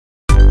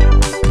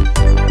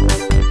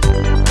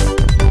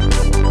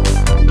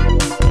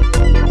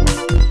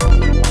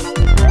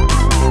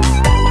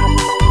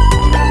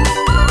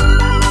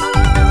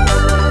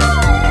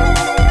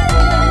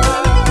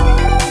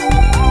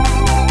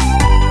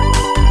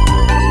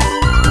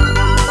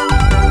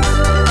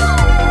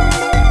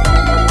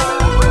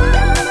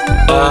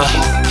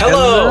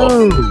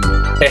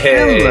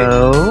Hey.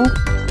 Hello.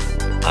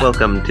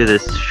 Welcome to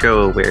this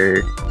show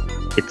where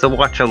it's a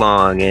watch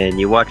along and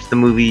you watch the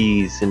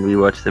movies and we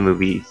watch the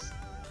movies.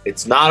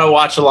 It's not a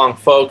watch along,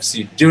 folks.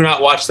 You do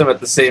not watch them at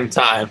the same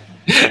time.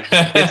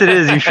 Yes, it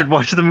is. You should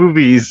watch the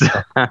movies.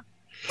 But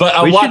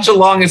a watch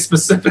along is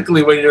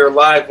specifically when you're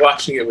live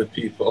watching it with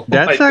people.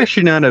 That's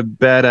actually not a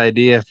bad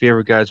idea if you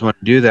ever guys want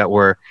to do that,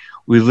 where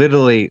we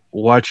literally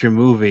watch a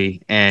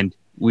movie and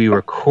we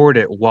record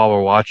it while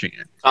we're watching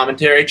it.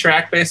 Commentary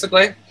track,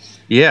 basically.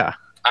 Yeah.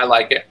 I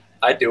like it.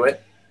 I do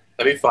it.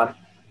 That'd be fun.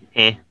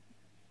 Eh.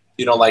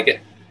 You don't like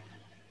it?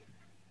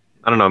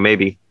 I don't know,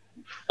 maybe.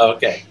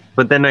 Okay.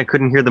 But then I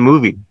couldn't hear the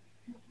movie.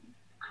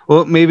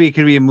 Well, maybe it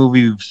could be a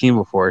movie we've seen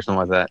before or something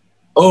like that.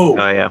 Oh,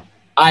 yeah.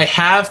 I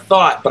have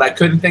thought, but I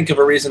couldn't think of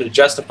a reason to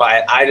justify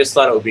it. I just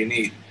thought it would be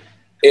neat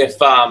if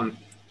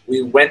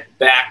we went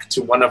back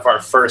to one of our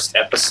first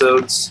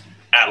episodes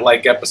at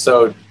like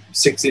episode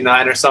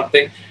 69 or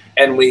something,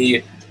 and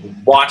we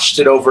watched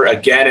it over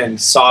again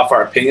and saw if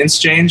our opinions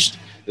changed.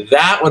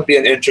 That would be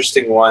an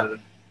interesting one.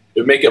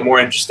 It would make it more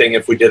interesting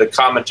if we did a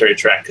commentary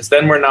track, because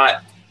then we're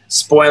not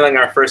spoiling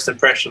our first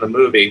impression of the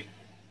movie,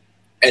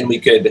 and we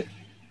could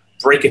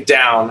break it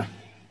down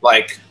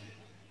like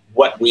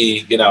what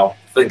we,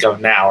 think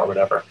of now or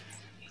whatever.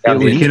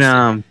 We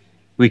can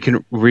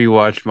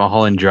rewatch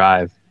Mulholland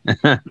Drive.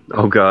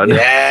 Oh God.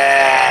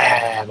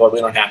 Yeah. Well, we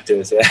don't have to.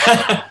 Is it?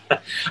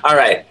 All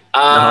right.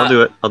 No, I'll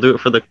do it. I'll do it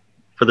for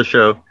the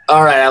show.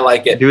 All right, I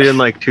like it. Do it in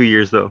like 2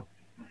 years though.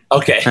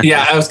 Okay.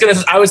 Yeah,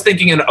 I was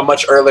thinking in a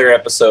much earlier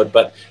episode,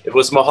 but if it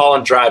was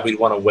Mulholland Drive, we'd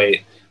want to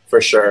wait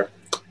for sure.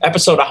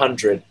 Episode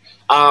 100.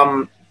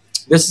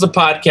 This is a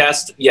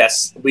podcast.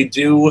 Yes, we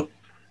do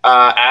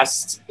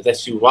ask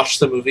that you watch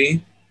the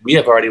movie. We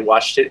have already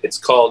watched it. It's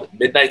called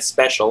Midnight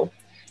Special.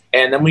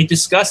 And then we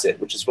discuss it,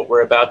 which is what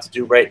we're about to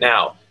do right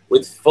now,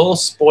 with full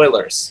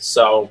spoilers.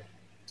 So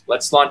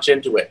let's launch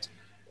into it.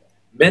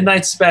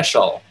 Midnight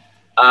Special.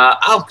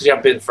 I'll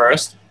jump in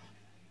first.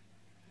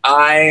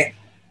 I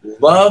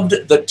loved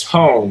the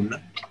tone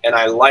and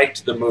I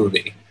liked the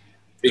movie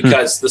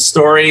because the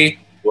story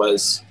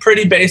was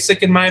pretty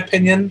basic in my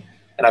opinion.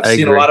 And I've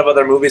seen a lot of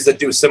other movies that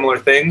do similar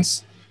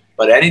things.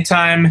 But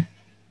anytime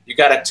you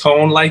got a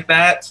tone like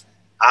that,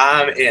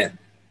 I'm in,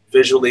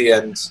 visually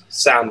and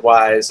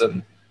sound-wise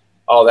and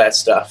all that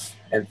stuff,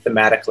 and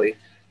thematically.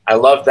 I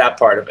loved that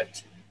part of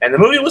it. And the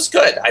movie was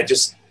good.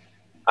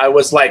 I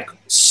was like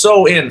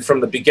so in from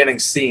the beginning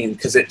scene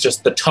because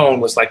the tone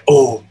was like,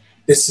 oh,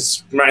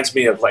 reminds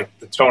me of like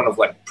the tone of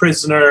like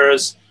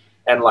Prisoners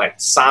and like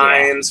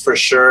Signs for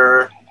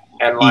sure.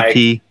 And like,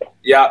 E.T.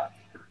 Yeah,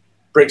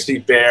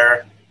 Brigsby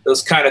Bear,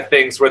 those kind of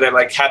things where they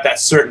like have that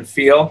certain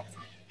feel.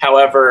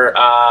 However,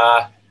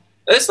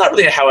 it's not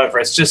really a however,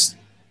 it's just,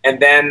 and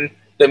then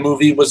the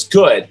movie was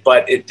good,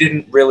 but it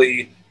didn't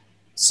really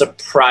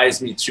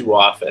surprise me too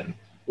often.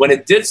 When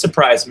it did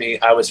surprise me,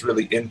 I was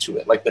really into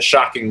it. Like the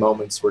shocking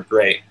moments were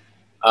great.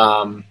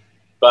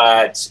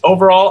 But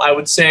overall, I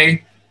would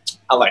say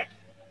I liked it.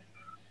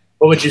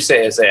 What would you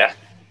say, Isaiah?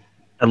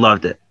 I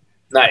loved it.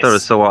 Nice. I thought it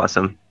was so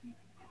awesome.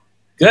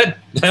 Good.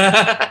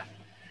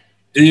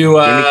 Do you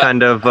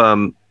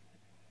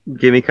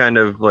Give me kind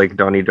of like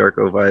Donnie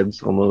Darko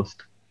vibes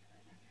almost.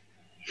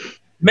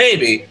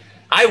 Maybe.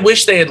 I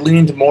wish they had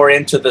leaned more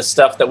into the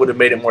stuff that would have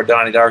made it more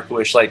Donnie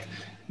Darko-ish, like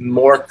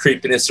more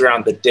creepiness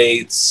around the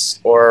dates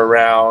or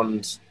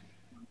around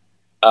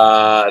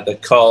the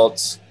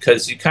cult,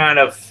 because you kind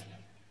of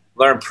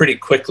learn pretty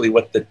quickly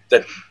what the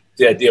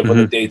idea of what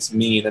the dates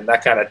mean, and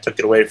that kind of took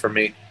it away from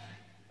me.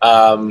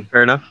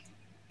 Fair enough.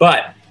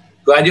 But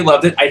glad you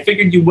loved it. I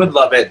figured you would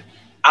love it.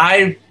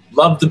 I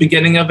loved the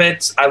beginning of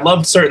it. I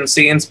loved certain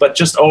scenes, but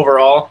just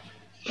overall,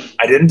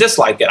 I didn't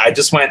dislike it. I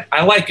just went,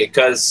 I like it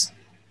because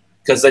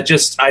I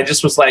just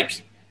was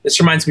like, this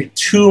reminds me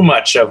too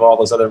much of all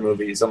those other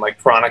movies and like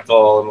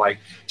Chronicle and like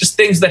just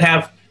things that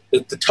have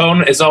the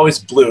tone is always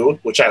blue,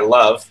 which I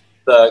love.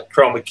 The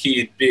chroma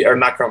key, or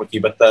not chroma key,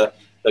 but the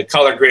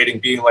color grading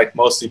being like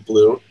mostly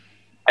blue.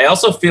 I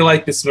also feel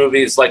like this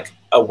movie is like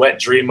a wet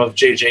dream of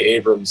J.J.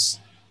 Abrams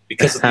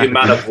because of the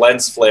amount of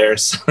lens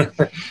flares.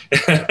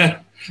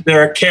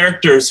 There are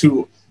characters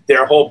who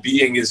their whole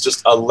being is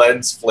just a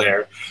lens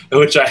flare,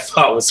 which I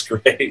thought was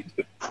great.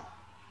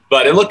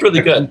 But it looked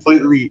really good.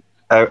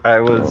 I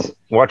was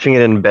watching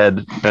it in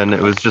bed, and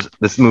it was just,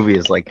 this movie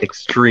is like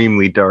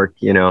extremely dark,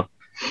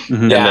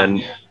 Mm-hmm. Yeah.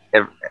 And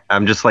then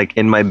I'm just like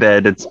in my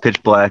bed, it's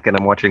pitch black, and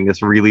I'm watching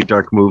this really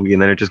dark movie,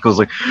 and then it just goes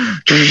like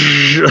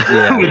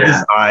with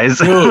his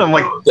eyes. And I'm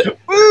like,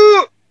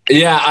 ooh!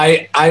 Yeah,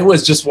 I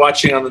was just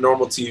watching on the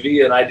normal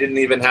TV, and I didn't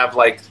even have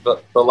like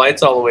the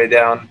lights all the way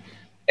down,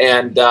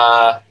 and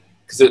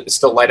because it's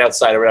still light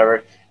outside or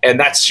whatever. And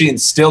that scene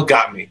still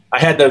got me. I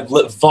had the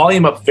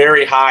volume up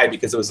very high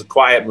because it was a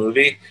quiet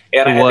movie,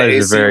 and I had the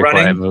AC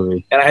running.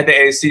 Movie. And I had the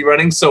AC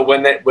running, so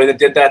when it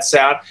did that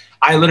sound,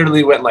 I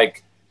literally went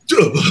like,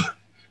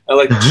 I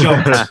like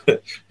jumped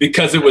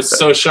because it was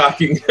so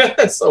shocking,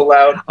 so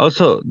loud.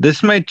 Also,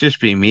 this might just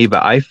be me,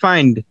 but I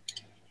find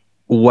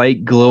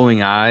white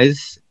glowing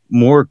eyes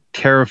more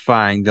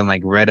terrifying than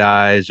like Red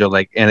Eyes or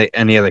like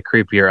any other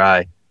creepier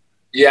eye.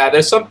 Yeah,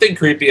 there's something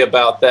creepy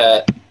about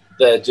that.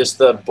 Just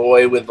the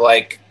boy with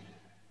like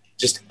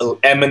just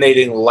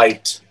emanating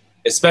light,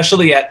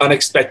 especially at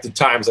unexpected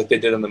times, like they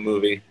did in the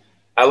movie.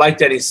 I liked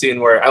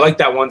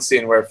that one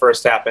scene where it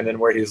first happened and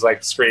where he's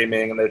like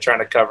screaming and they're trying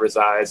to cover his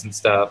eyes and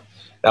stuff.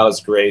 That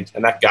was great,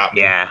 and that got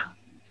me. Yeah.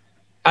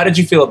 How did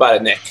you feel about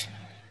it, Nick?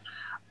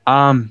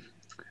 I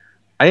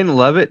didn't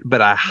love it,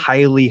 but I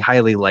highly,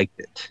 highly liked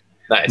it.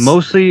 Nice.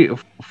 Mostly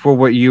for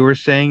what you were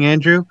saying,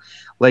 Andrew.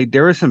 Like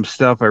there was some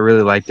stuff I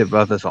really liked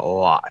about this a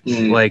lot.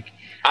 Like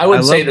I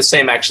would say the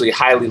same. Actually,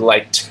 highly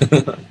liked.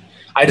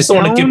 I just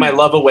don't want to give my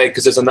love away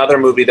because there's another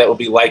movie that will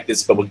be like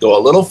this, but would go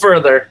a little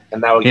further,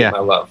 and that would get my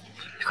love.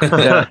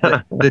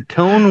 the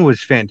tone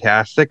was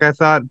fantastic, I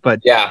thought,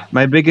 but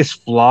my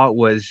biggest flaw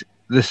was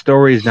the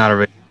story is not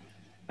original.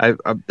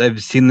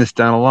 I've seen this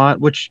done a lot,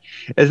 which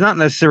is not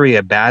necessarily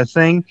a bad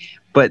thing,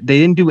 but they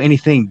didn't do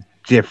anything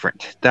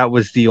different. That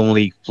was the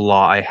only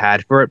flaw I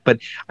had for it, but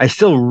I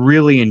still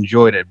really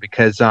enjoyed it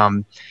because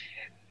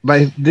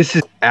this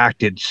is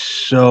acted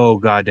so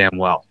goddamn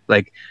well.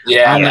 Like the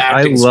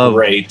acting's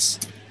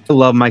great. I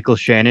love Michael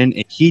Shannon,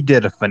 and he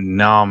did a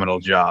phenomenal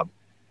job.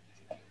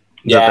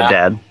 The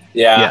dad.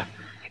 Yeah.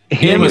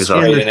 He was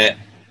great in it.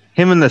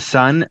 Him and the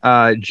son,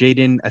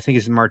 Jaden, I think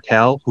is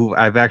Martell, who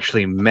I've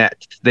actually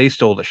met. They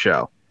stole the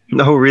show.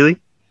 No, really?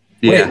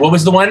 Yeah. Wait, what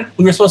was the one?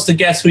 We were supposed to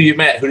guess who you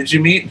met. Who did you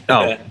meet?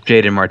 Oh,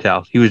 Jaden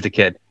Martell. He was the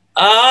kid.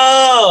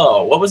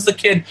 Oh, what was the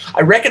kid?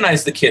 I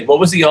recognize the kid. What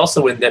was he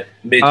also in that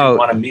made you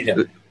want to meet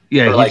him?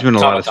 Yeah, he's been a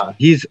lot of.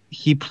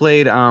 He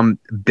played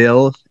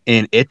Bill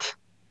in It.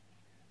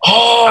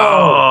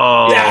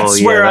 Oh,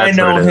 that's where I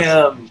know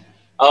him.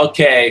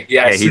 Okay,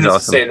 as soon as you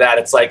say that,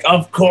 it's like,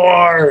 of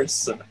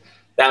course.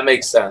 That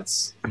makes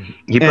sense.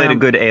 He played a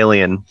good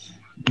alien.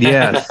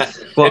 Yes.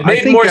 Well, it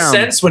made more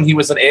sense when he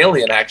was an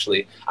alien,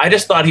 actually. I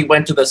just thought he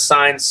went to the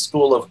Science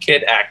School of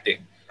Kid Acting.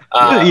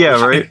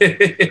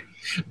 Right.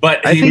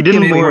 But I think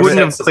he wouldn't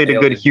have played a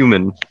good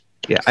human.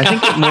 Yeah, I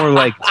think it's more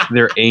like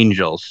they're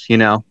angels, you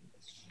know?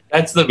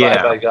 That's the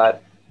vibe I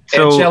got.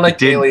 So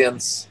angelic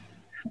aliens.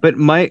 But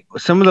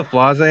some of the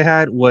flaws I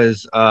had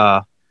was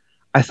I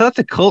thought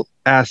the cult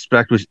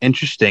aspect was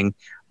interesting,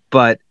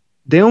 but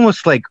they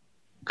almost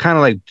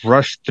kind of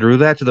brushed through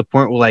that to the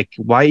point where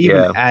why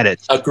even add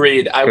it?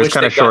 Agreed. I wish it was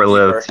kind of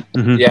short-lived.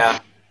 Mm-hmm. Yeah.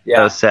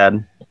 That was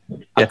sad.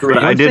 Agreed.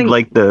 But I did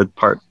like the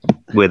part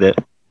with it.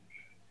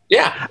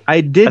 Yeah.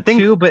 I did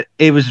too, but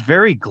it was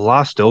very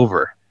glossed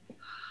over.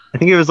 I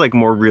think it was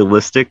more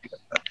realistic.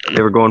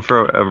 They were going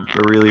for a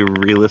really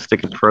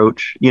realistic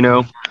approach, you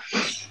know?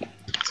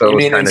 So you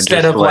mean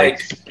instead of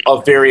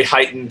a very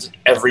heightened,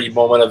 every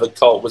moment of the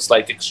cult was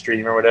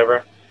extreme or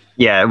whatever?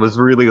 Yeah, it was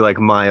really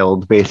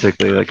mild,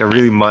 basically, a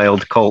really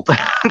mild cult.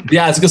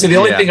 Yeah, I was gonna say the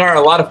only thing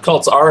a lot of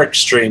cults are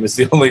extreme is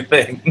the only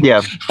thing.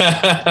 Yeah.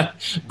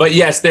 But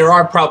yes, there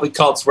are probably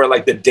cults where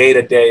the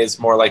day-to-day is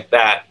more like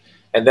that.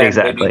 And then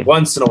maybe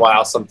once in a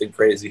while something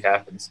crazy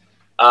happens.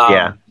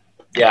 Yeah.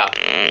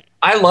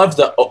 I loved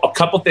a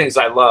couple things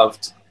I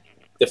loved.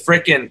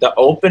 The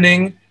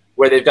opening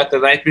where they've got the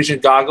night vision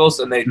goggles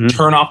and they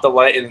turn off the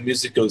light and the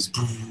music goes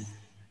boom.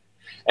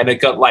 And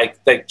it got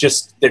they're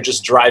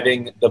just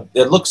driving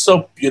it looks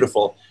so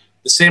beautiful.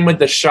 The same with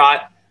the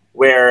shot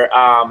where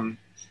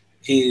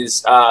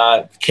he's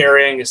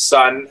carrying his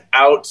son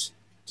out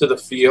to the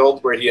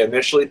field where he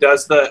initially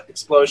does the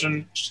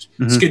explosion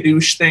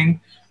skadoosh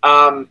thing.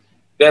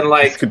 Then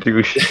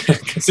skadoosh.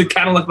 Because it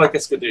kind of looked like a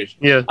skadoosh.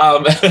 Yeah.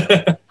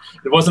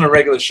 It wasn't a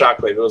regular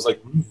shockwave. It was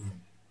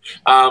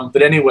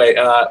but anyway,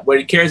 when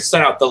he carries the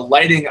sun out, the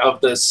lighting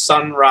of the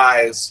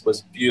sunrise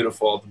was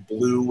beautiful. The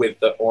blue with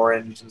the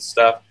orange and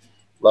stuff.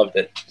 Loved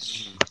it.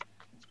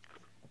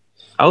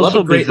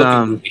 Also, great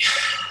movie.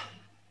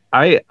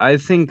 I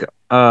think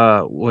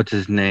what's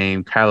his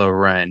name?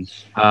 Kylo Ren.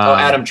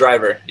 Adam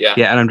Driver. Yeah.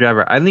 Yeah, Adam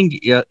Driver. I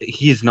think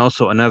he's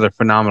also another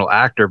phenomenal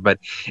actor, but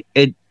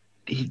he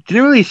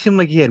didn't really seem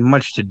like he had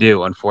much to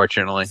do,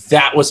 unfortunately.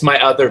 That was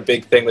my other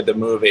big thing with the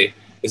movie.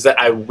 Is that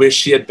I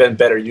wish he had been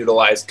better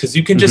utilized because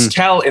you can just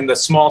tell in the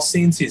small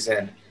scenes he's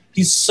in,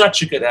 he's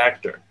such a good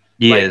actor.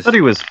 He is. I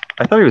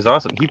thought he was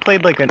awesome. He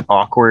played an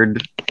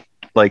awkward,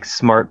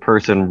 smart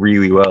person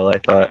really well. I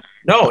thought.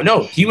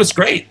 No, he was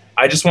great.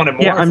 I just wanted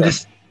more.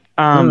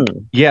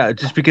 Yeah,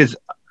 just because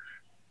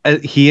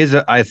he is.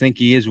 I think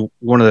he is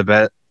one of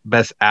the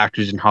best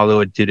actors in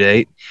Hollywood to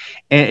date,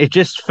 and it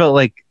just felt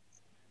like.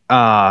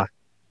 Well,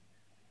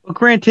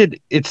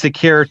 granted, it's the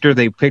character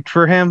they picked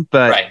for him,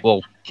 but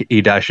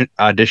he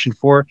auditioned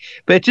for.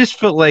 But it just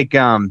felt like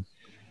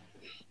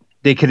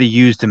they could have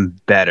used him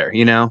better,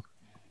 you know?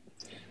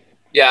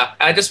 Yeah,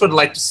 I just would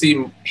like to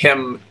see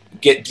him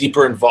get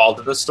deeper involved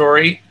in the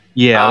story.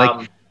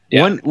 Yeah,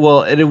 it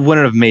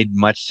wouldn't have made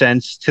much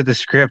sense to the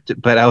script,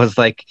 but I was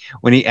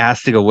when he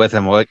asked to go with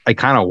him, I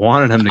kind of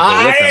wanted him to go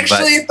with him. I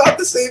actually thought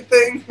the same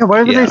thing. Yeah,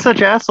 why were they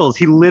such assholes?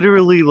 He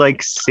literally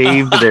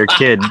saved their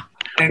kid.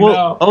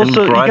 Well,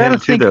 also and brought him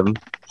to them.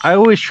 I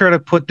always try to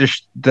put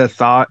the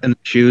thought in the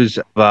shoes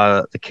of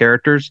the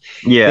characters.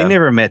 Yeah. They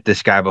never met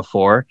this guy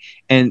before.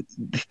 And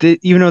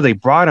even though they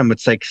brought him,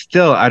 it's like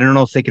still, I don't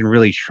know if they can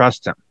really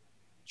trust him.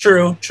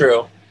 True.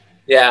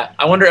 Yeah.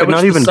 I wonder.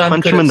 Not even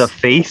punch him in the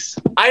face.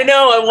 I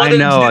know. I wanted to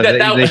do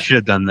that. They should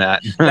have done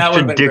that. That would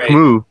have been dick great.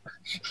 move.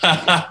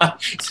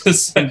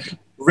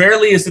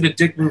 Rarely is it a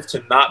dick move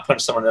to not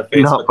punch someone in the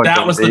face, but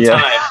that was the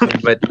time.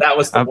 But that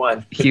was the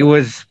one. He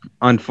was,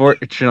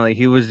 unfortunately,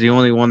 the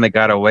only one that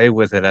got away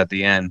with it at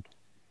the end.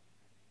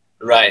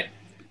 Right.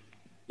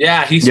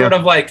 Yeah, he sort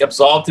of like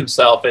absolved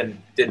himself and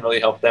didn't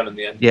really help them in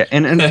the end. Yeah,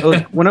 and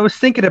when I was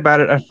thinking about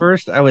it, at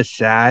first I was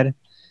sad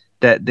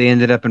that they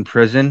ended up in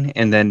prison,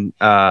 and then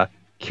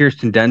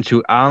Kirsten Dunst,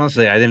 who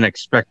honestly I didn't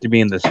expect to be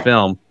in this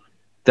film,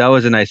 that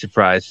was a nice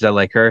surprise. I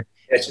like her.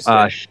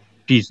 Yeah,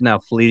 she's now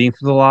fleeing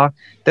for the law.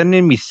 That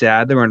made me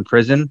sad they were in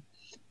prison.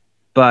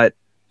 But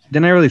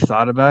then I really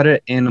thought about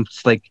it, and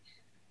it's like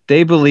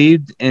they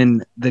believed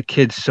in the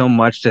kid so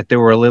much that they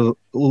were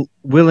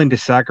willing to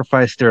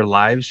sacrifice their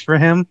lives for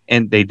him,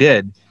 and they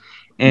did.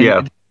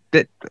 And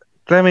that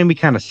made me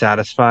kind of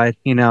satisfied.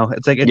 You know,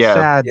 it's like it's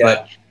sad,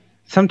 but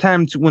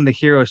sometimes when the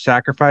hero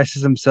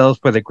sacrifices himself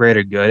for the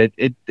greater good,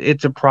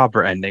 it's a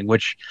proper ending.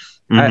 Which,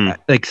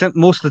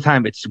 most of the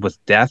time, it's with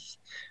death,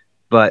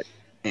 but.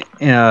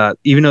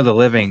 Even though the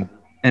living,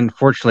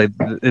 unfortunately,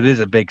 it is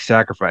a big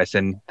sacrifice,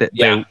 and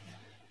they're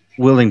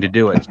willing to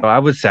do it. So I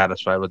was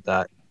satisfied with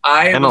that.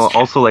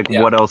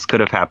 What else could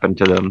have happened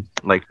to them?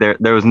 Like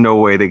there was no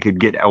way they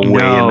could get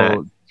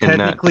away in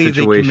that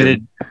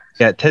situation.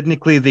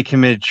 Technically they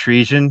committed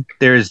treason.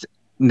 There's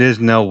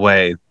no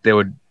way they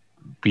would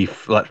be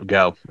let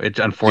go. It's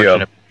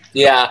unfortunate.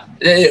 Yeah,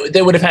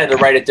 they would have had to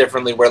write it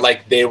differently, where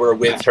like they were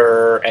with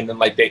her, and then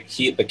like the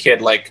kid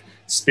like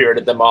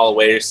spirited them all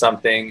away or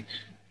something.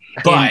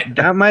 But and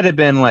that might have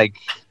been like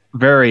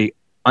very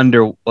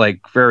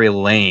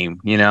lame,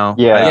 you know?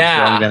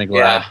 I'm gonna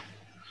go out.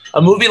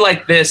 A movie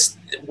like this,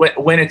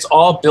 when it's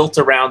all built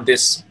around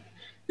this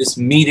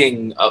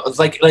meeting,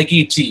 like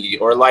E.T.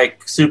 or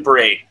like Super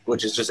 8,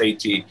 which is just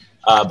E.T.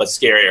 But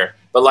scarier.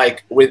 But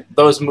like with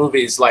those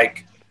movies,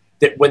 like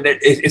when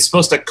it's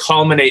supposed to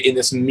culminate in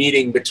this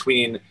meeting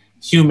between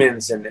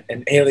humans and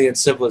an alien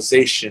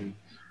civilization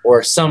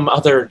or some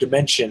other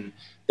dimension,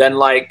 then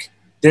like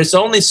there's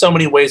only so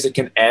many ways it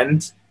can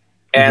end.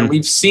 And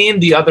we've seen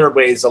the other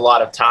ways a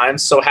lot of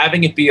times. So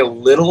having it be a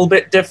little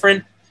bit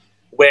different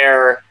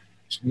where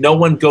no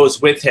one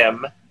goes with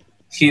him.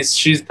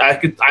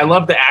 I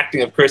love the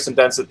acting of Kirsten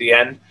Dunst at the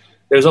end.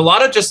 There's a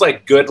lot of just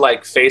like good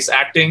like face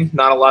acting,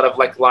 not a lot of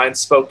like lines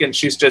spoken.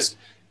 She's just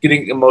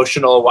getting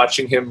emotional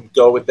watching him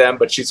go with them,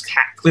 but she's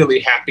clearly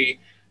happy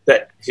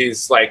that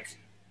he's like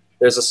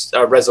there's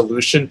a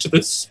resolution to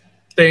this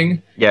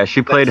thing. Yeah,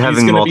 she played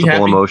having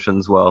multiple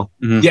emotions well.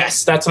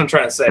 Yes, that's what I'm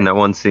trying to say. In that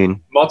one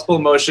scene. Multiple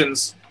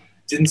emotions,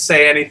 didn't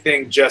say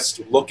anything,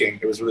 just looking.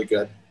 It was really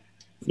good.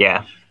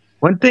 Yeah.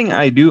 One thing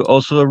I do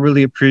also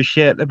really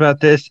appreciate about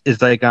this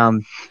is like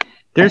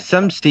there's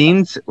some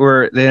scenes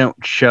where they don't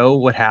show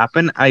what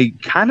happened. I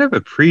kind of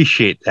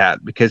appreciate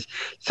that because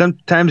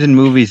sometimes in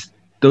movies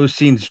those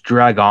scenes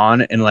drag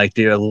on and like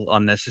they're a little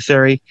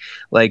unnecessary.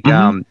 Like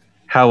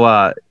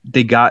how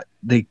they got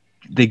the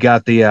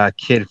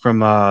kid from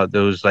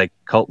those like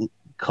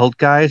cult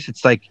guys.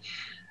 It's like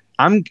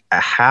I'm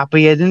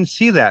happy I didn't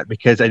see that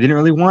because I didn't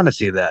really want to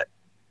see that.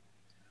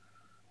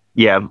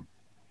 Yeah.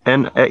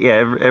 And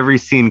every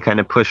scene kind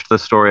of pushed the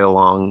story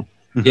along.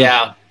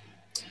 Yeah.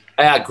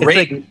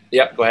 Great. Like,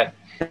 yep, go ahead.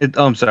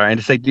 I'm sorry. And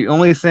it's like the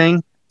only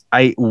thing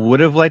I would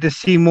have liked to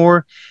see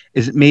more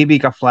is maybe a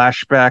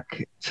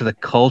flashback to the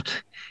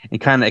cult and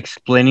kind of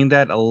explaining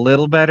that a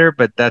little better.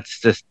 But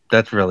that's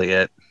really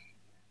it.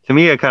 To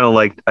me,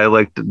 I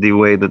liked the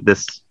way that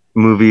this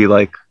movie,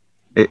 like,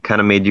 it kind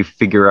of made you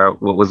figure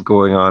out what was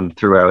going on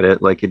throughout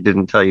it. Like, it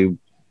didn't tell you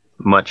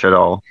much at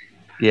all.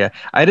 Yeah,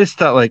 I just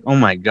thought like, oh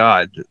my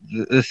God,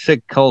 the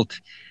sick cult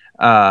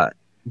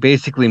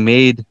basically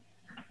made,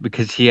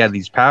 because he had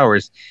these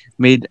powers,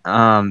 made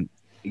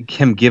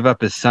him give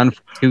up his son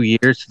for 2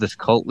 years to this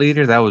cult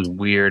leader. That was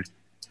weird.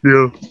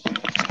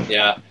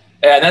 Yeah,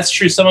 that's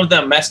true. Some of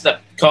the messed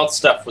up cult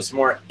stuff was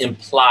more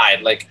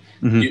implied. Like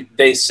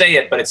they say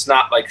it, but it's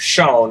not like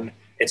shown.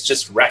 It's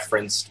just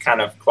referenced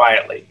kind of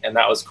quietly, and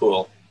that was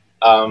cool.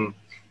 I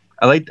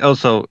liked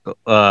also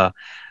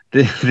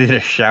they did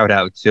a shout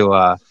out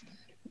to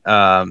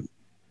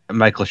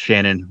Michael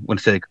Shannon when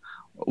it's like,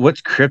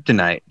 what's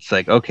kryptonite? It's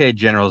like, okay,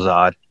 General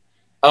Zod.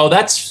 Oh,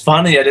 that's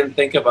funny. I didn't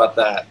think about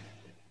that.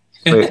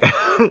 Wait,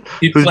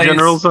 who's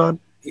General Zod?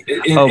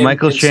 Superman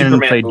Michael Shannon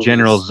played movies.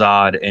 General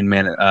Zod in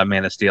Man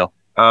of Steel.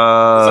 It's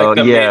like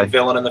the main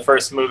villain in the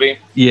first movie.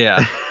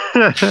 Yeah.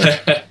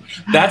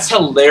 That's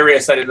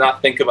hilarious. I did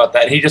not think about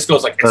that. He just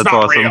goes like, it's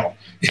not real.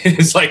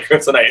 It's like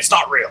kryptonite. It's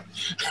not real.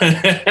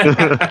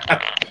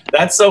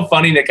 That's so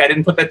funny, Nick. I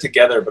didn't put that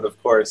together, but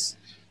of course.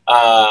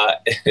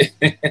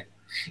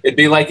 It'd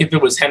be like if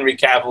it was Henry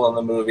Cavill in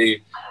the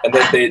movie and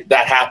then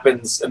that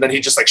happens and then he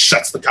just like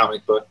shuts the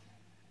comic book.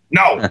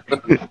 No,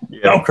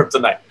 no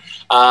kryptonite.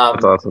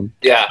 That's awesome.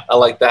 Yeah, I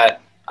like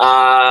that.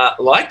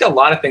 Liked a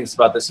lot of things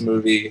about this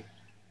movie,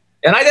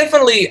 and I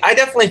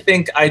definitely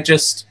think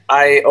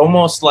I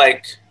almost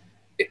like.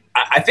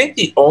 I think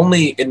the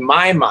only, in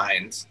my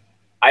mind,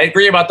 I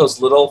agree about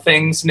those little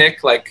things,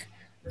 Nick, like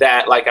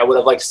that. Like I would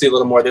have liked to see a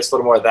little more of this, a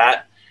little more of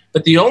that.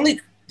 But the only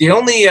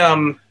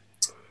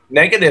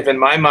negative in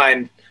my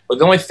mind, or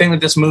the only thing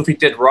that this movie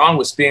did wrong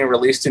was being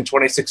released in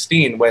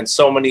 2016 when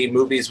so many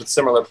movies with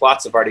similar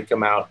plots have already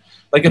come out.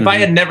 Like if I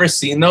had never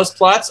seen those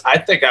plots, I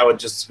think I would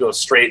just go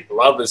straight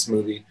love this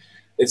movie.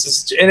 It's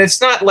just, and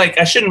it's not like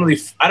I shouldn't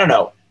really. I don't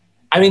know.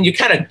 I mean, you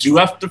kind of do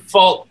have to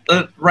fault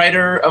the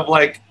writer of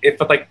like if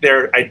like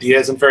their idea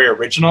isn't very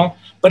original,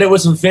 but it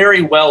was a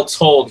very well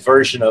told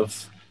version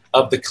of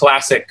the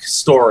classic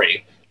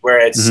story where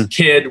it's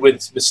kid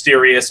with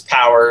mysterious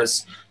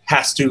powers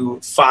has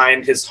to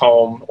find his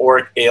home,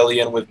 or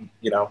alien with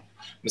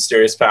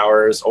mysterious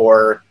powers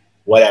or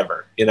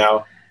whatever.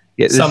 Yeah,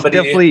 somebody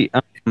definitely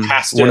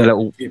has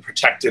to be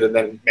protected and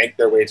then make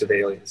their way to the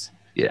aliens.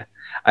 Yeah,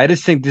 I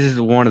just think this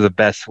is one of the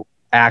best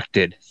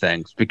acted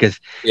things because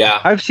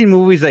I've seen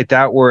movies like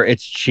that where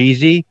it's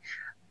cheesy.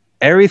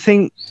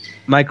 Everything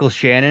Michael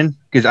Shannon,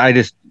 because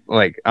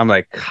I'm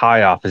like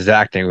high off his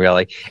acting,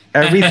 really.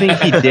 Everything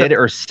he did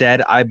or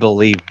said, I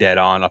believe dead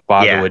on a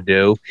father would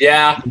do.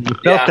 Yeah. You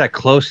felt that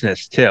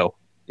closeness too.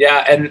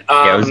 Yeah, and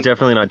it was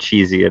definitely not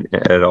cheesy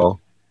at all.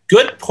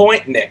 Good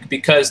point, Nick,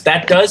 because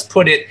that does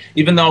put it,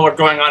 even though we're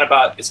going on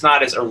about it's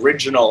not as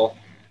original,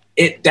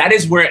 that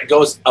is where it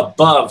goes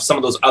above some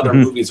of those other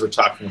movies we're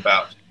talking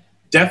about.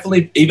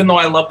 Definitely, even though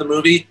I love the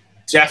movie,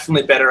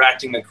 definitely better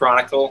acting than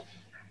Chronicle.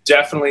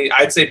 Definitely,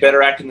 I'd say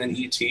better acting than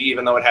E.T.,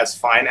 even though it has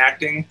fine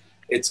acting.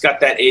 It's got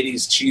that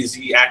 80s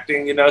cheesy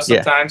acting,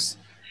 sometimes.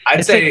 Yeah.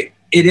 I'd say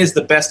it is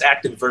the best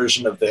acted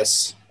version of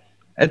this.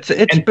 It's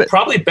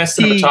probably best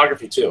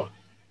cinematography, too.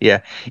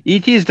 Yeah.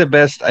 E.T. is the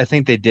best I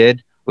think they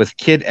did with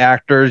kid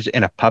actors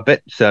and a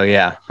puppet. So,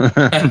 yeah.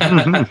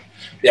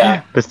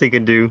 Yeah. Best they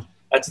can do.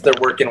 That's what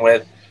they're working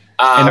with.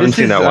 And this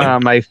is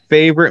my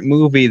favorite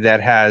movie that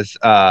has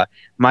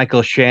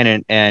Michael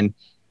Shannon and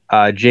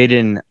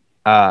Jaden,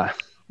 I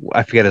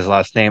forget his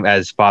last name,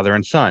 as father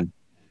and son.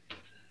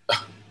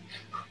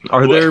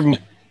 Are there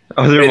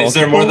is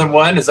there more than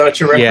one? Is that what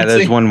you're referencing? Yeah,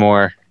 there's one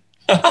more.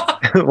 I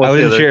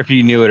wasn't sure if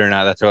you knew it or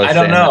not. That's what I was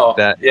saying. I don't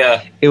know.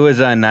 Yeah. It was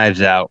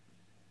Knives Out.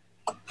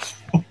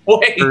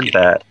 Wait. Heard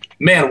that.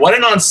 Man, what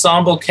an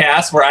ensemble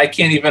cast where I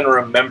can't even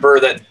remember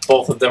that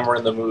both of them were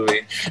in the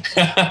movie.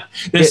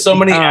 There's so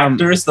many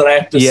actors that I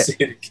have to see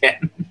it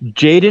again.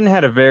 Jaden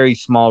had a very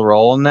small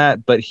role in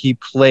that, but he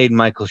played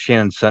Michael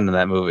Shannon's son in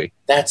that movie.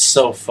 That's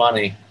so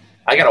funny.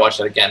 I got to watch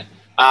that again.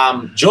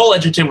 Joel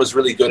Edgerton was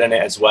really good in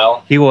it as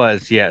well. He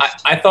was, yes.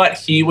 I thought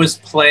he was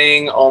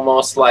playing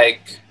almost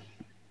like...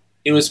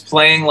 He was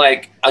playing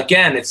like,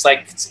 again, it's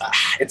like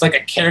a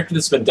character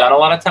that's been done a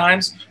lot of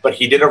times, but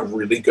he did a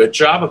really good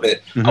job of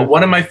it.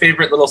 One of my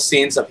favorite little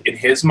scenes in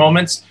his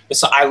moments.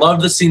 So I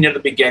love the scene at the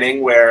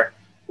beginning where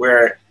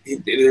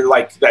they're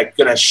like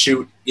gonna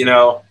shoot,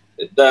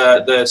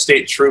 the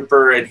state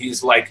trooper, and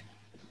he's like,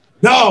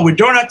 "No, we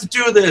don't have to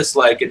do this."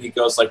 Like, and he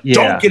goes like,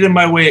 "Don't get in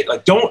my way.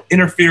 Like, don't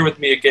interfere with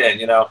me again."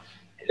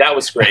 That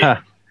was great.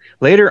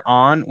 Later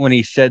on, when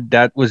he said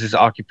that was his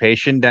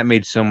occupation, that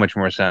made so much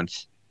more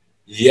sense.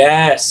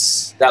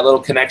 Yes, that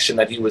little connection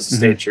that he was a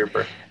state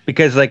trooper.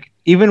 Because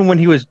even when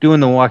he was doing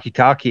the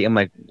walkie-talkie, I'm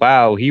like,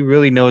 wow, he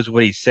really knows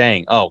what he's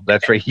saying. Oh,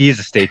 that's right, he is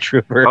a state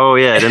trooper. Oh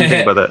yeah, I didn't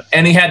think about that.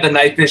 And he had the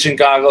night vision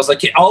goggles.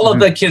 Like all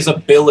of his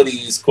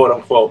abilities, quote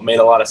unquote, made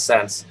a lot of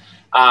sense.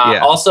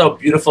 Also,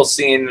 beautiful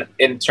scene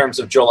in terms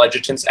of Joel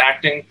Edgerton's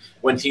acting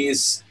when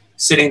he's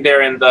sitting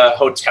there in the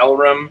hotel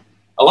room.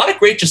 A lot of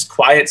great, just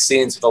quiet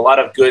scenes with a lot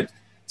of good,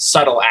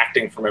 subtle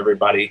acting from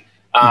everybody.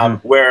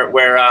 Where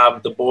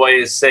the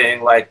boy is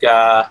saying like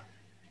I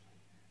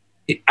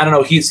don't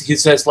know, he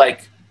says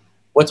like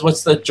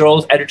what's the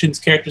Joel Edgerton's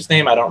character's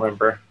name? I don't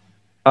remember.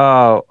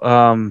 Oh,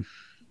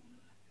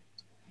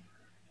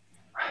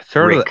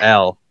 start with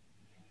L.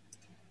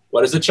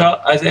 What is it,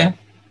 Isaiah?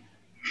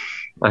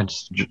 I'm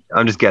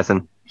just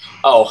guessing.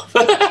 Oh.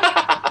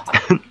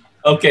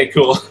 Okay,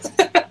 cool.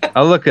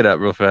 I'll look it up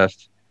real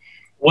fast.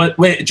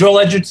 Wait,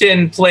 Joel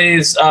Edgerton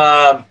plays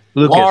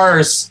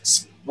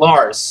Lars.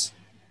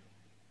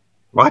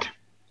 What?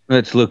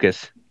 It's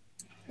Lucas.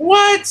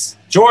 What?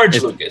 George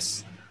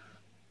Lucas.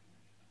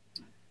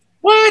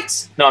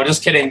 What? No, I'm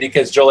just kidding,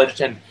 because Joel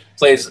Edgerton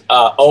plays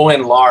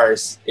Owen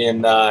Lars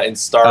in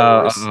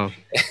Star Wars.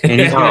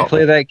 And he's going to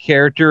play that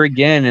character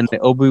again in the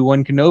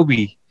Obi-Wan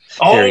Kenobi series.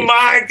 Oh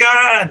my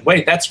God!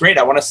 Wait, that's great.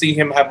 I want to see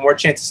him have more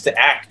chances to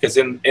act, because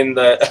in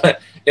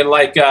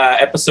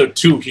episode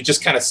 2, he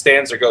just kind of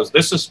stands there, goes,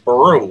 "This is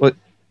Baru."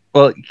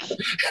 Well,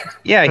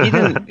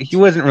 yeah, he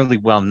wasn't really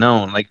well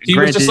known. Like, he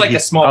was just like a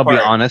small part. I'll be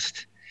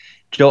honest.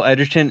 Joel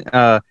Edgerton,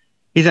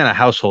 he's not a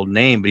household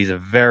name, but he's a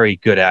very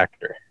good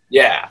actor.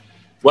 Yeah.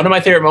 One of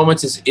my favorite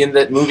moments is in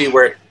the movie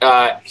where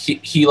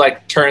he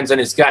like turns and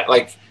he's got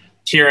like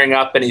tearing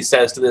up, and he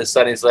says to his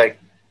son, he's like,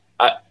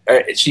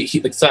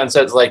 the son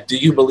says like, "Do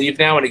you believe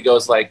now?" And he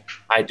goes like,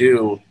 "I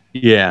do."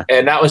 Yeah.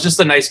 And that was just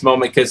a nice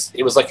moment because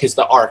it was like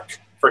the arc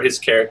for his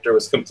character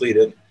was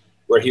completed,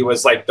 where he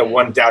was like the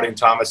one doubting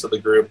Thomas of the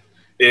group.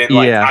 And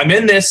like, I'm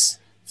in this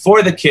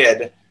for the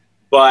kid,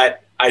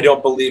 but I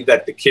don't believe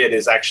that the kid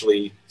is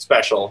actually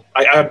special.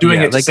 I'm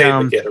doing it to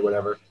save the kid or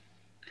whatever.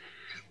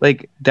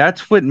 Like,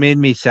 that's what made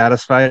me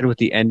satisfied with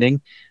the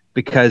ending,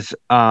 because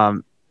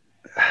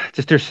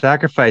just their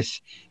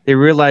sacrifice, they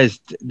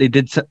realized they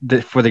did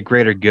for the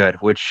greater good,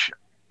 which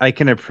I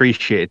can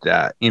appreciate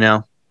that, you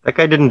know? That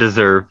guy didn't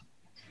deserve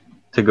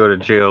to go to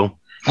jail.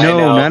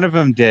 No, none of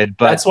them did.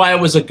 But that's why it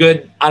was a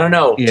good, I don't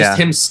know, just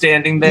him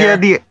standing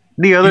there. Yeah,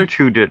 the other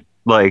two did,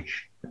 like,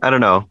 I don't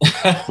know.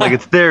 Like,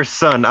 it's their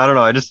son. I don't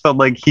know. I just felt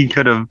like he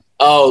could have.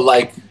 Oh,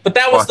 like, but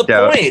that was the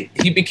point.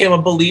 He became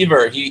a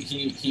believer.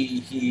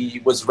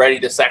 He was ready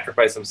to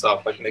sacrifice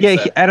himself. Like Nick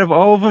said. Out of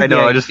all of them, I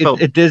know. I just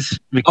felt it is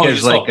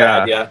because like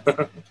bad,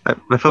 I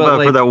felt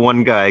bad for that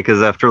one guy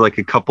because after like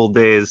a couple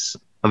days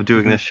of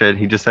doing this shit,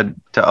 he just had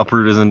to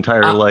uproot his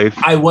entire life.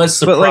 I was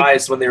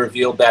surprised when they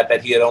revealed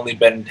that he had only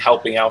been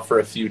helping out for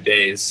a few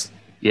days.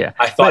 Yeah,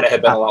 I thought it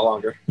had been a lot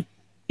longer.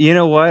 You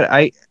know what?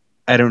 I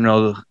don't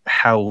know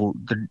how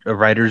the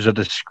writers of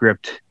the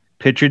script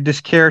pictured this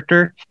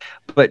character,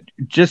 but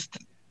just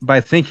by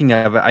thinking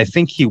of it, I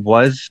think he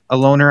was a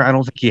loner. I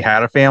don't think he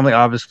had a family,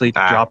 obviously, to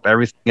drop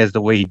everything as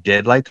the way he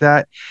did like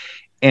that.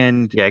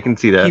 And yeah, I can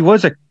see that. He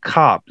was a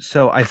cop,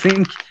 so I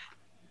think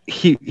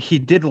he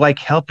did like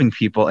helping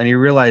people, and he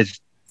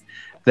realized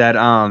that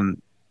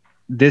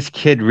this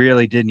kid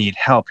really did need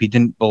help. He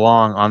didn't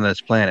belong on this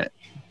planet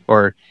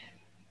or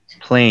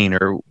plane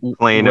or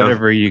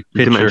whatever you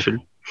picture.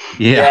 Dimension.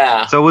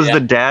 Yeah. So was the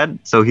dad?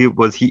 So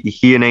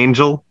he an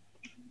angel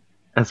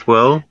as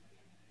well?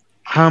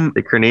 I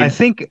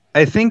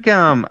think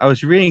I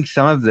was reading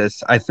some of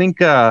this. I think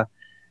that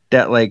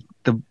like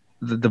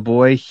the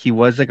boy, he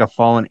was like a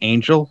fallen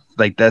angel.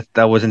 Like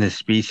that wasn't his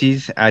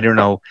species. I don't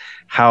know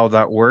how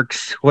that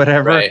works.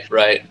 Whatever.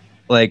 Right.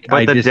 Like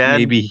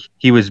maybe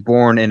he was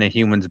born in a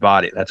human's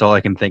body. That's all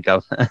I can think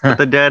of. But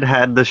the dad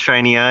had the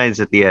shiny eyes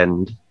at the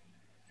end.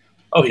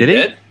 Oh, he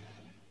did?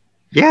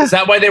 Yeah. Is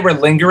that why they were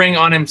lingering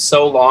on him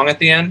so long at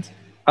the end?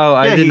 Oh,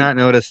 I did not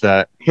notice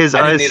that. His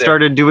eyes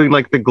started doing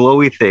like the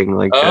glowy thing,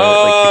 like the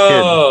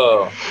kid.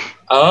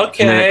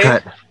 Okay.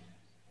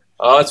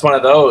 Oh, it's one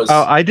of those.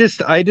 Oh, I just.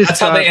 That's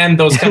how they end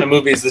those kind of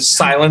movies. There's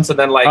silence, and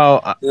then like.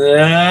 I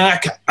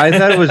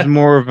thought it was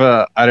more of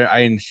a.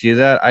 I didn't see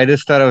that. I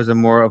just thought it was a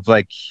more of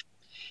like,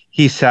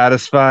 he's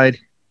satisfied.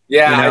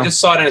 Yeah, I just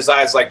saw it in his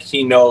eyes, like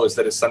he knows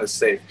that his son is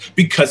safe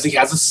because he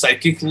has a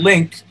psychic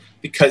link,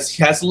 because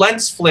he has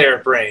lens flare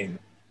brain.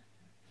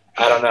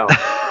 I don't know.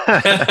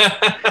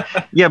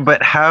 Yeah,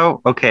 but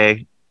how?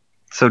 Okay,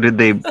 so did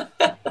they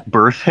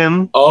birth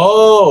him?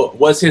 Oh,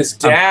 was his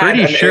dad I'm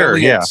pretty sure,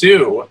 alien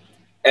too?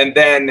 And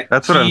then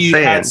that's what I'm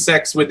saying. Had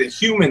sex with a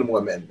human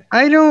woman.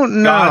 I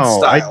don't know. God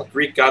style,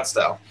 Greek God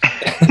style.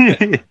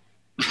 I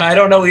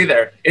don't know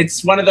either.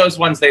 It's one of those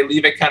ones they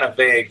leave it kind of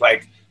vague.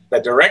 Like the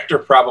director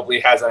probably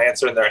has an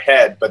answer in their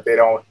head, but they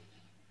don't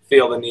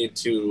feel the need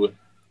to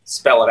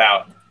spell it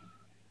out.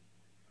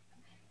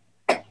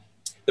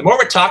 The more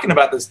we're talking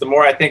about this, the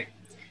more I think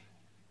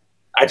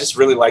I just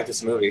really like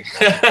this movie.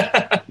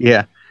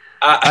 Yeah.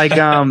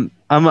 I'm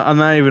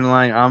not even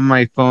lying. I'm on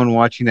my phone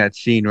watching that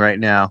scene right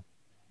now.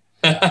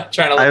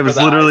 I was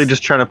literally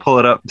just trying to pull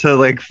it up to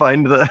like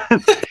find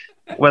the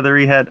whether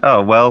he had.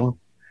 Oh well,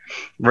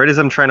 right as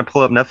I'm trying to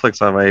pull up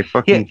Netflix on my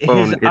fucking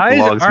phone, it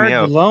logs me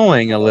out.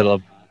 Glowing a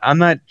little. I'm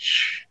not.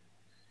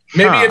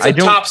 Maybe it's a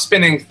top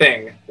spinning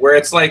thing where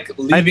it's like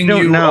leaving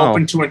you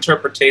open to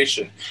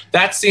interpretation.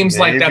 That seems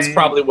like that's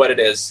probably what it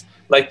is.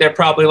 Like they're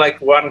probably like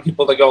wanting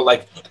people to go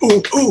like,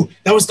 ooh,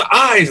 that was the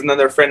eyes, and then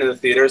their friend in the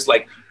theater is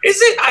like, is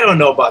it? I don't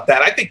know about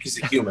that. I think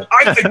he's a human.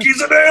 I think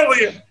he's an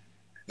alien.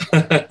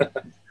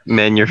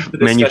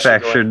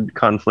 Manufactured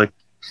conflict.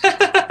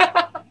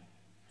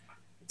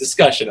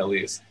 Discussion at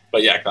least,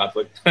 but yeah,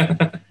 conflict.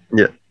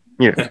 Yeah.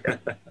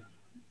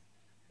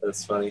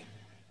 That's funny.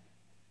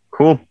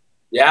 Cool.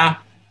 Yeah.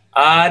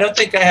 I don't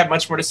think I have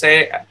much more to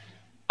say.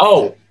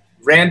 Oh,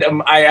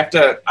 random.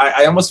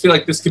 I almost feel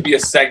like this could be a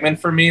segment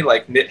for me.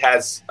 Like Nick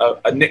has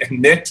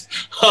Nick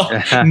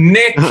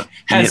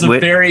has a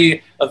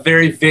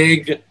very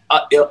vague,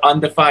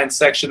 undefined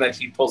section that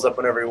he pulls up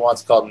whenever he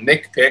wants called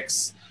Nick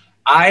Picks.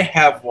 I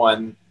have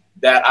one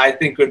that I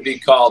think would be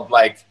called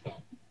like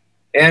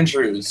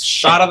Andrew's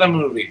shot of the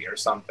movie or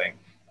something.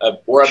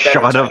 Or a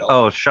better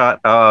title.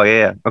 Oh,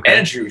 yeah. Okay.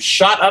 Andrew,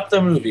 shot up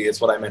the movie is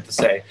what I meant to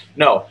say.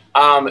 No,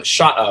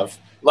 shot of.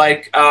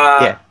 Like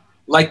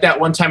that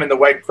one time in The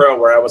White Crow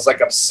where I was like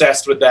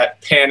obsessed with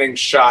that panning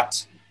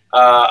shot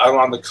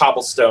along the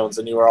cobblestones,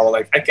 and you were all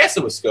like, I guess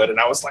it was good. And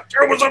I was like,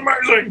 it was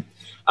amazing.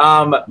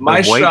 The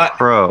White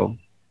Crow.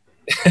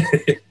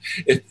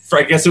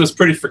 I guess it was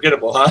pretty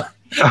forgettable, huh?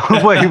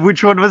 Oh, wait,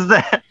 which one was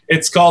that?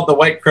 It's called The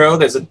White Crow.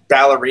 There's a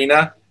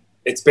ballerina.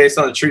 It's based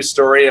on the true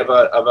story of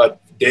a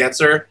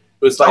dancer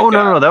who's like. Oh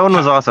no, that one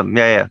was awesome.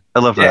 Yeah, I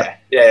love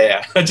that.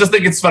 Yeah. I just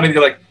think it's funny.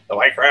 You're like, The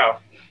White Crow.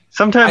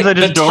 Sometimes I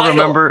just don't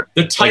remember.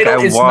 The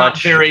title is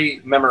not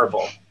very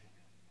memorable.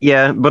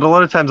 Yeah, but a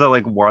lot of times I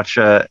like watch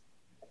or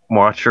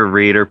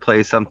read or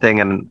play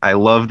something, and I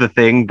love the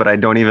thing, but I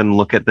don't even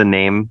look at the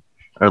name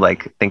or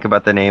like think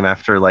about the name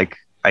after like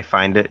I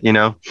find it. You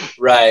know?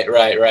 Right.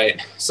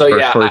 So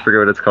or I totally forget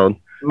what it's called.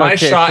 My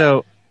shot.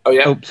 So, oh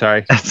yeah. Oh,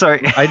 sorry.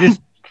 Sorry. I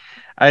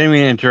didn't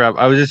mean to interrupt.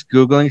 I was just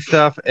Googling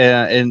stuff,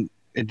 and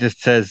it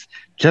just says,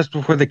 just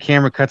before the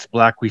camera cuts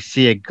black, we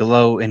see a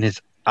glow in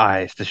his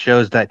eyes. This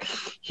shows that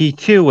he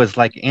too was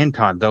like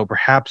Anton, though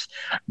perhaps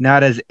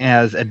not as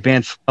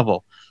advanced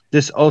level.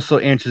 This also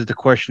answers the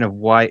question of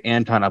why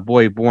Anton, a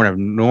boy born of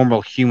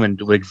normal human,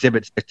 would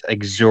exhibit such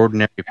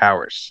extraordinary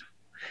powers.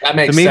 That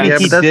makes sense. Yeah,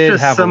 but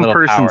that's just some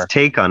person's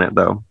take on it,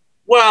 though.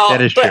 Well,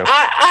 that is true. But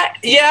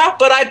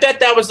I bet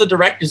that was the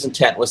director's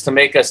intent, was to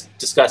make us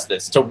discuss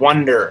this, to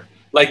wonder.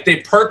 Like, they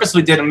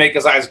purposely didn't make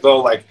his eyes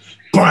glow like,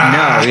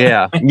 bah! No,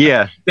 yeah.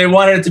 Yeah. They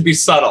wanted it to be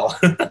subtle.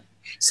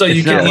 So it's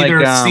you can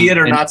either see it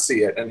or not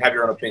see it and have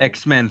your own opinion.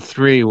 X-Men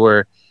 3,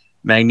 where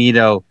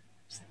Magneto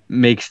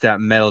makes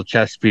that metal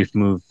chest piece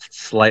move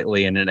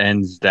slightly and it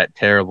ends that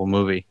terrible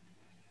movie.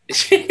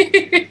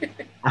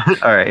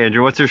 All right,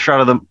 Andrew, what's your shot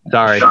of the...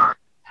 Sorry.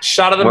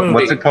 Shot of the movie.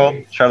 What's it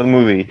called? Shot of the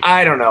movie.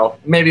 I don't know.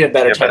 Maybe a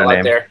better title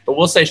out there. But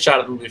we'll say shot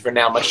of the movie for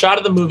now. My shot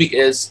of the movie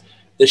is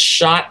the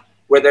shot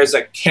where there's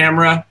a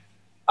camera...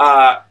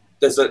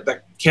 there's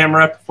the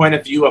camera point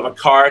of view of a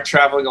car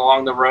traveling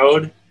along the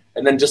road,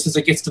 and then just as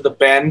it gets to the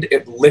bend,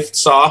 it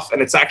lifts off,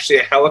 and it's actually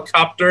a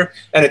helicopter,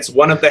 and it's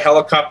one of the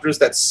helicopters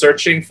that's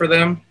searching for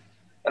them,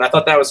 and I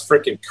thought that was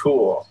freaking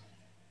cool.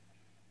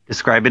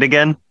 Describe it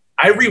again.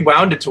 I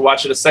rewound it to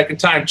watch it a second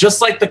time, just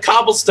like the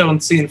cobblestone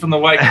scene from The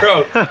White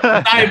Crow.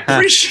 I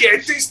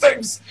appreciate these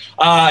things.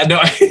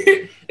 No,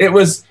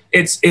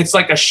 it's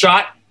like a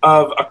shot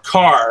of a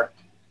car,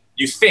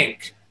 you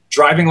think,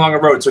 driving along a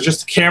road. So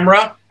just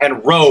camera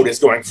and road is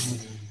going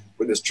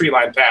with this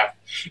tree-lined path.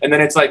 And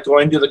then it's like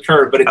going to the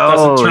curve, but it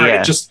doesn't turn.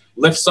 Yeah. It just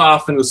lifts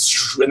off and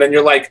goes, and then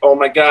you're like, oh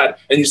my God.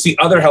 And you see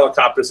other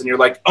helicopters and you're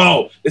like,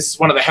 oh, this is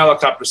one of the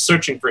helicopters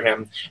searching for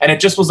him. And it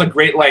just was a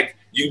great, like,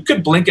 you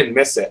could blink and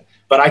miss it,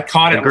 but I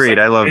caught it. Agreed.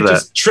 I love that. It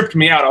just tripped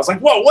me out. I was like,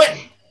 whoa, what?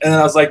 And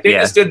I was like, they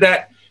just did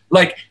that.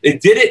 Like, they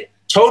did it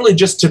totally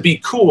just to be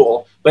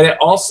cool, but it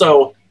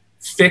also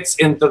fits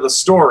into the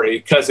story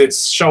because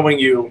it's showing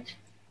you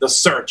the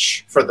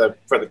search for the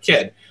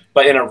kid,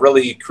 but in a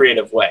really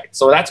creative way.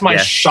 So that's my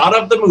shot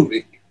of the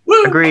movie.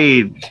 Woo!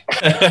 Agreed.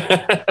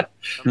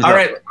 All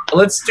right,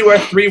 let's do our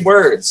 3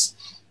 words.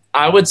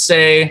 I would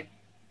say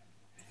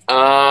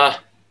I'm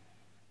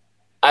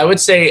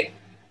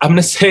going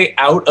to say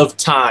out of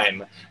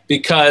time,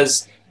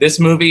 because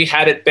this movie,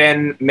 had it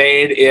been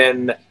made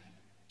in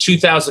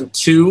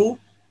 2002,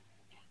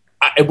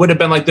 it would have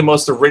been like the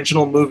most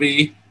original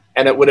movie,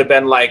 and it would have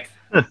been like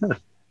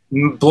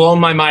blown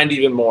my mind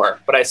even more,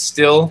 but I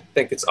still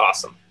think it's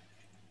awesome.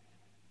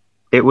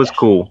 It was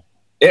cool.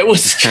 It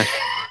was.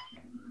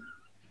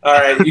 All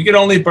right, you can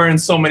only burn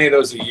so many of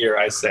those a year,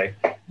 I say.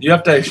 You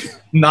have to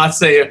not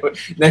say it.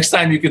 Next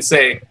time you could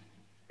say,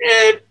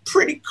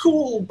 pretty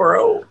cool,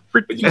 bro.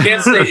 But you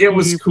can't say it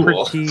was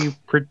cool.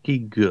 Pretty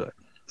good.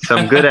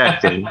 Some good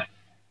acting.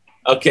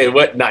 Okay,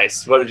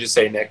 nice. What did you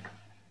say, Nick?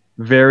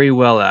 Very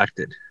well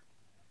acted.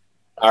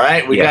 All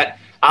right, we got...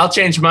 I'll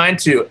change mine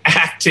to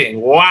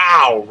acting.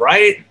 Wow,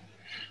 right?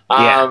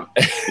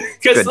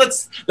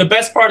 Because the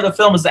best part of the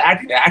film is the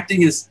acting. The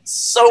acting is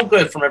so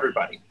good from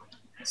everybody.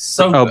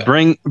 So good.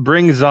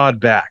 Bring Zod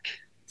back.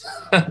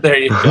 There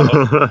you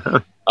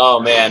go.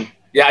 Oh man,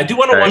 yeah, I do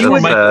want to watch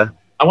more.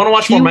 I want to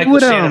watch more Michael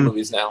Shannon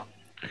movies now.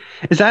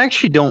 I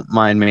actually don't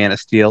mind Man of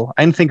Steel.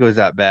 I didn't think it was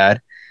that bad.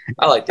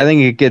 I liked it. I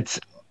think it gets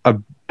a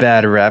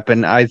bad rep,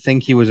 and I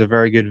think he was a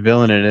very good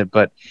villain in it.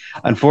 But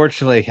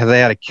unfortunately, they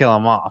had to kill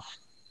him off.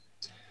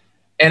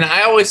 And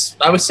I was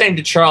saying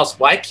to Charles,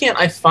 why can't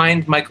I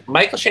find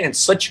Michael Shannon's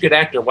such a good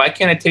actor? Why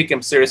can't I take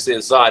him seriously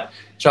as Zod?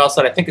 Charles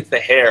said, I think it's the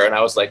hair. And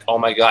I was like, oh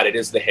my God, it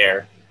is the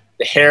hair.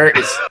 The hair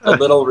is a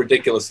little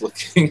ridiculous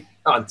looking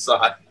on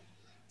Zod.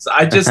 So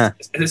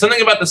there's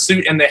something about the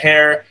suit and the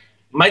hair.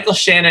 Michael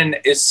Shannon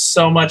has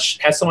so much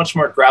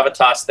more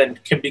gravitas than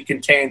can be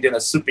contained in a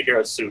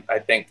superhero suit, I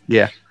think.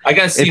 Yeah. I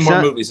got to see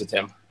more movies with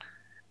him.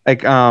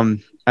 Like,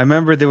 I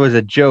remember there was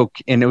a joke,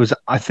 and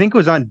I think it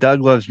was on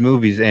Doug Loves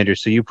Movies, Andrew,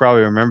 so you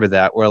probably remember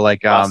that, where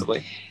like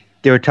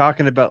they were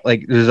talking about,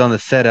 like, it was on the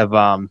set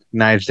of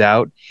Knives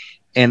Out,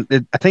 and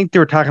I think they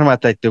were talking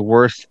about like the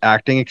worst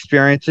acting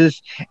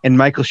experiences, and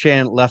Michael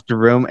Shannon left the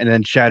room and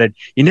then shouted,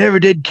 "You never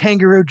did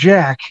Kangaroo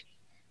Jack."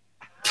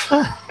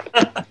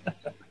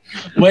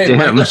 Wait, damn.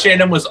 Michael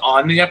Shannon was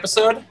on the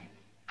episode?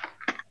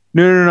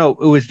 No.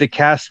 It was the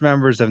cast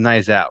members of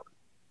Knives Out.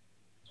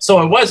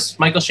 So it was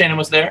Michael Shannon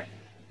was there?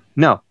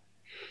 No.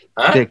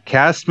 Huh? The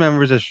cast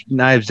members of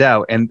Knives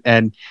Out,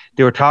 and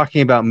they were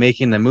talking about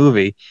making the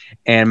movie,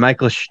 and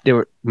Michael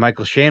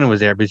Shannon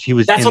was there because he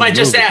was. That's what I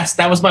just movie. asked.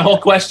 That was my whole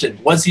question.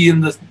 Was he in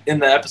the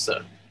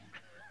episode?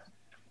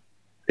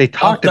 They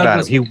talked about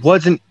him. He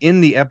wasn't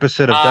in the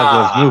episode of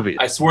Douglas movies.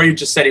 I swore you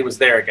just said he was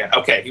there again.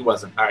 Okay, he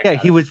wasn't. All right, yeah,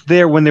 he was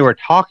there when they were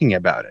talking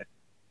about it.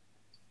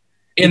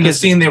 In the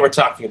scene they were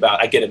talking about.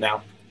 I get it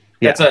now.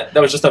 Yeah. That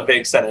was just a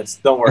vague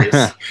sentence. Don't worry.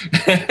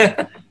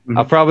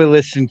 I'll probably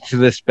listen to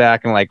this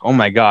back and like, oh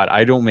my God,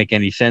 I don't make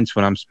any sense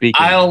when I'm speaking.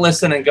 I'll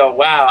listen and go,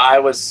 wow, I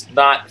was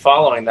not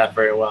following that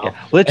very well.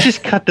 Yeah. Let's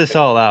just cut this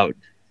all out.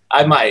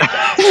 I might.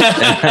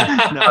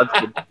 No, that's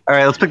good. All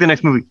right, let's pick the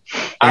next movie.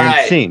 All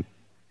right. Scene.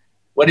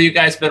 What have you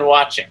guys been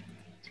watching?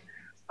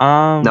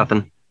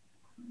 Nothing.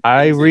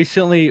 I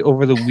recently,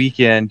 over the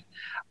weekend,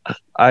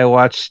 I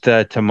watched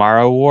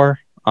Tomorrow War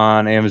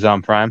on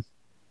Amazon Prime.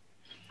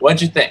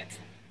 What'd you think?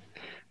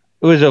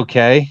 It was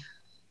okay.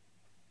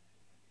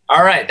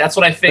 All right, that's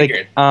what I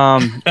figured.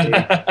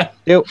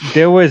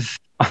 There was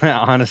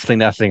honestly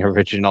nothing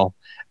original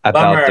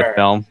about the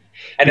film.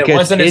 And it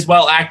wasn't as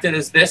well acted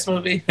as this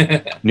movie?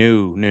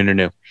 No.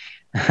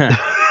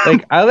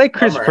 Like, I like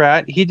Chris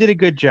Pratt. He did a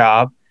good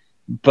job,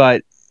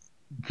 but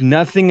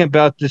nothing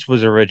about this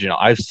was original.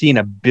 I've seen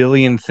a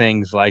billion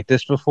things like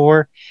this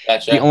before.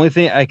 Gotcha. The only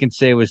thing I can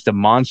say was the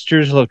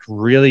monsters looked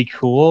really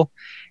cool,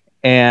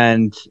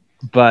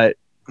 but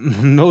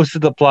most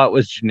of the plot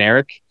was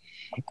generic,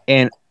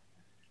 and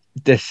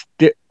it's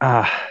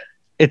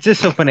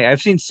just so funny.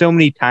 I've seen so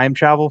many time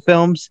travel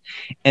films,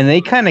 and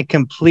they kind of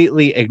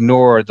completely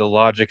ignore the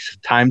logics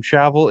of time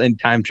travel in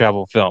time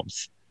travel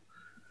films.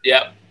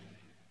 Yep.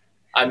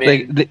 I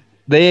mean,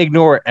 they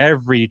ignore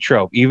every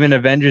trope, even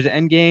Avengers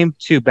Endgame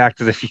to Back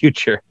to the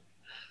Future.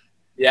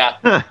 Yeah.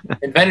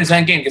 Avengers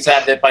Endgame gets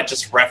out of it by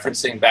just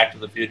referencing Back to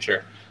the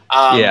Future.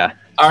 Yeah.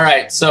 All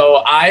right.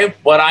 So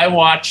what I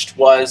watched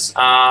was,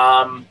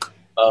 oh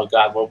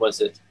God, what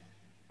was it?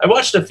 I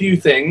watched a few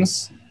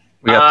things.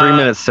 We got 3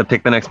 minutes to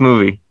pick the next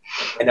movie.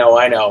 I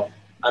know.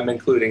 I'm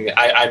including it.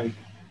 I'm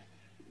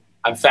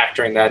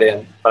factoring that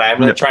in, but I'm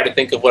going to try to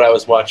think of what I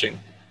was watching,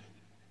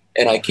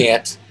 and I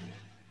can't.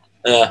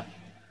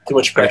 Too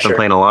much pressure. I've been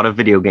playing a lot of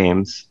video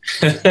games.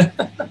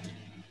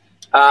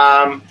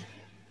 I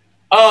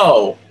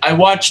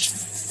watched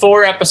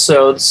 4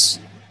 episodes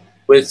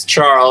with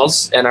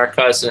Charles and our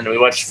cousin. We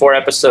watched 4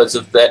 episodes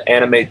of the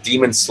anime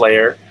Demon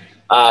Slayer.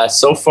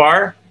 So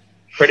far,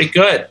 pretty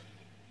good.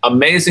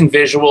 Amazing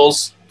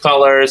visuals,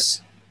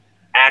 colors,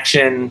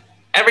 action,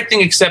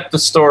 everything except the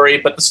story.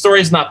 But the story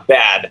is not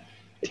bad.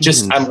 It's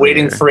just I'm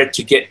waiting for it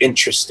to get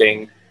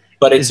interesting.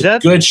 But it's a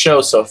good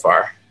show so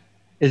far.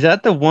 Is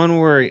that the one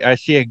where I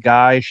see a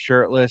guy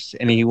shirtless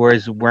and he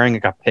wearing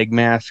like a pig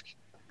mask?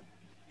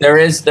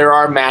 There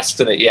are masks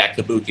in it, yeah,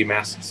 kabuki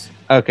masks.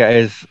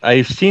 Okay,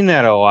 I've seen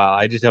that a while.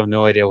 I just have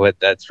no idea what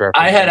that's referencing.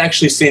 I had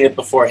actually seen it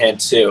beforehand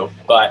too,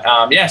 but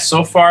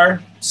so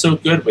far so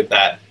good with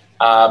that.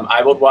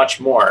 I would watch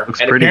more.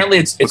 Apparently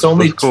it's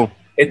only cool.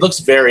 It looks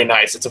very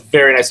nice. It's a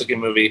very nice looking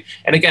movie,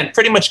 and again,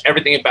 pretty much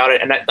everything about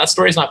it. And that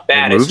story is not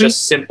bad. It's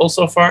just simple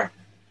so far.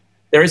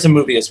 There is a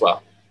movie as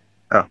well.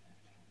 Oh.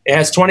 It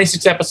has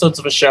 26 episodes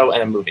of a show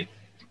and a movie.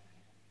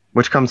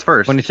 Which comes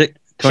first?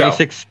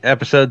 26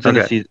 episodes in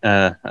a season.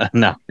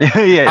 No.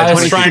 Yeah, I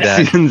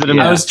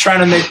was trying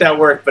to make that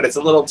work, but it's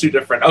a little too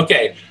different.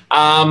 Okay.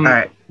 All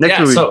right. Next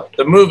movie. So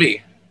the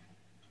movie.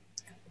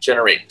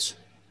 Generate.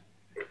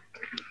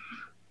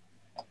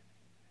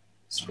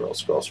 Scroll.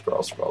 It's called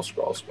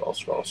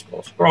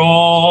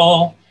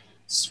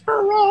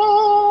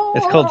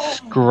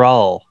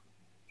Skrull.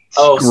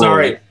 Oh,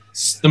 sorry.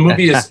 The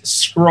movie is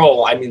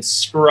Scroll. I mean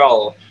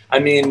Skrull. I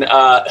mean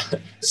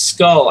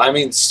Skull. I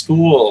mean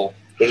School.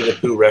 Winnie the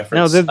Pooh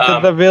reference. No,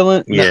 the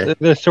villain. Yeah.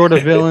 The sort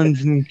of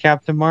villains in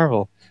Captain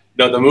Marvel.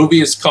 No, the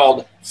movie is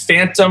called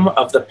Phantom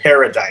of the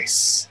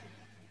Paradise.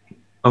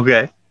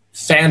 Okay.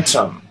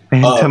 Phantom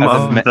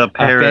of the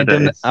Paradise.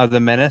 Phantom of the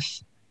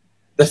Menace.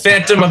 The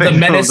Phantom of the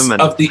Menace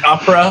of the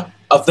Opera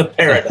of the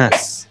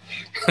Paradise.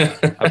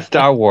 Of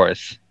Star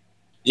Wars.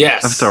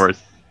 Yes. Of Star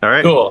Wars. All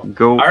right. Cool.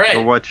 Go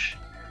watch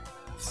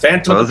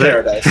Phantom of the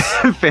Paradise.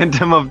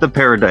 Phantom of the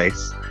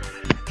Paradise.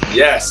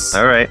 Yes.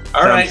 All right.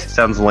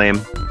 Sounds lame.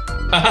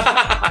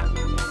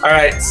 All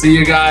right. See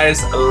you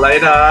guys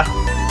later.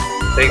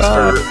 Thanks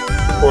for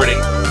recording.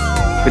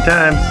 Good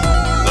times.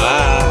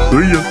 Bye.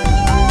 See ya.